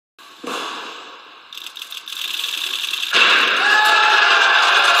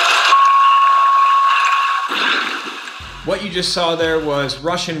What you just saw there was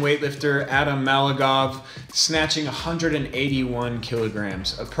Russian weightlifter Adam Malagov snatching 181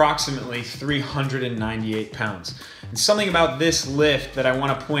 kilograms, approximately 398 pounds. And something about this lift that I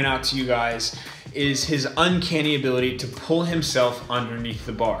want to point out to you guys is his uncanny ability to pull himself underneath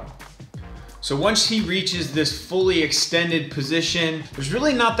the bar. So once he reaches this fully extended position, there's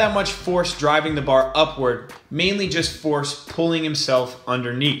really not that much force driving the bar upward, mainly just force pulling himself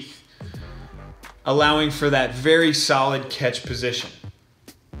underneath, allowing for that very solid catch position.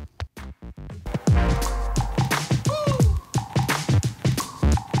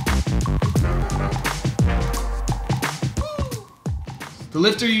 The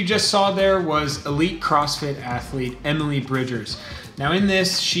lifter you just saw there was elite CrossFit athlete Emily Bridgers. Now in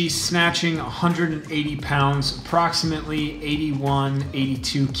this, she's snatching 180 pounds, approximately 81,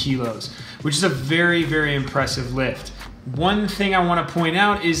 82 kilos, which is a very, very impressive lift. One thing I want to point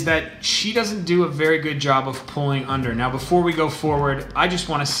out is that she doesn't do a very good job of pulling under. Now before we go forward, I just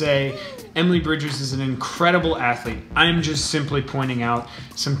want to say Emily Bridgers is an incredible athlete. I'm just simply pointing out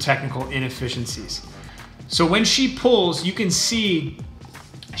some technical inefficiencies. So when she pulls, you can see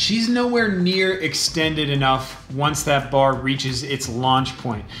she's nowhere near extended enough once that bar reaches its launch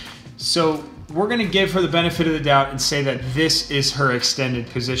point. So we're going to give her the benefit of the doubt and say that this is her extended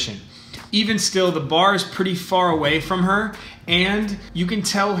position. Even still, the bar is pretty far away from her, and you can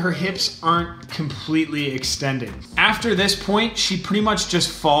tell her hips aren't completely extended. After this point, she pretty much just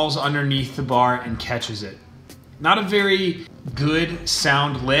falls underneath the bar and catches it. Not a very good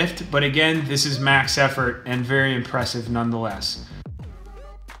sound lift, but again, this is max effort and very impressive nonetheless.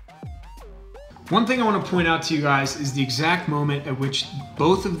 One thing I want to point out to you guys is the exact moment at which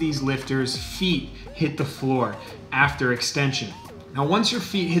both of these lifters' feet hit the floor after extension. Now once your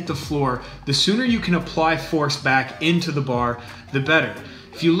feet hit the floor, the sooner you can apply force back into the bar, the better.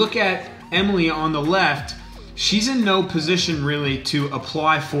 If you look at Emily on the left, she's in no position really to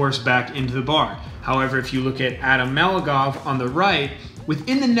apply force back into the bar. However, if you look at Adam Malagov on the right,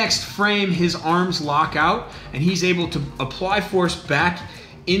 within the next frame his arms lock out and he's able to apply force back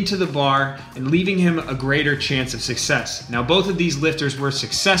into the bar and leaving him a greater chance of success. Now both of these lifters were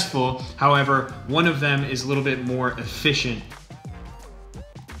successful, however one of them is a little bit more efficient.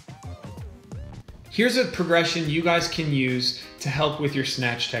 Here's a progression you guys can use to help with your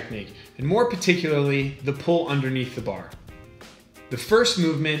snatch technique, and more particularly the pull underneath the bar. The first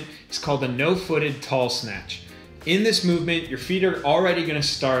movement is called a no-footed tall snatch. In this movement, your feet are already going to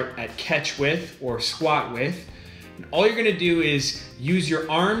start at catch width or squat width. And all you're going to do is use your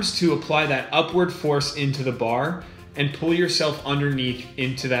arms to apply that upward force into the bar and pull yourself underneath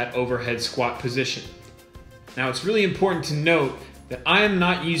into that overhead squat position. Now it's really important to note that I am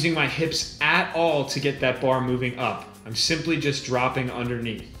not using my hips at all to get that bar moving up. I'm simply just dropping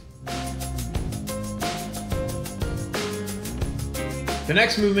underneath. The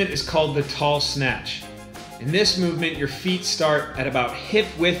next movement is called the tall snatch. In this movement, your feet start at about hip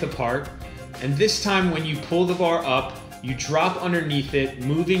width apart, and this time when you pull the bar up, you drop underneath it,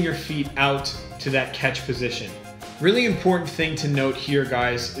 moving your feet out to that catch position. Really important thing to note here,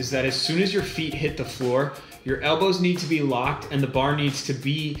 guys, is that as soon as your feet hit the floor, your elbows need to be locked and the bar needs to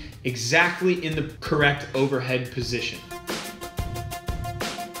be exactly in the correct overhead position.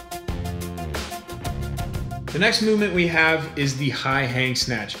 The next movement we have is the high hang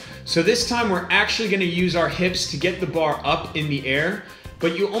snatch. So this time we're actually going to use our hips to get the bar up in the air,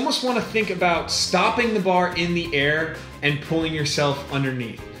 but you almost want to think about stopping the bar in the air and pulling yourself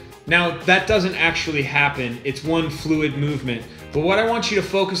underneath. Now that doesn't actually happen, it's one fluid movement, but what I want you to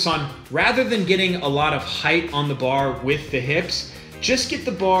focus on, rather than getting a lot of height on the bar with the hips, just get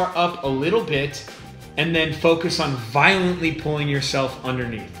the bar up a little bit and then focus on violently pulling yourself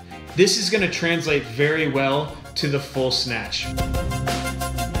underneath. This is going to translate very well to the full snatch.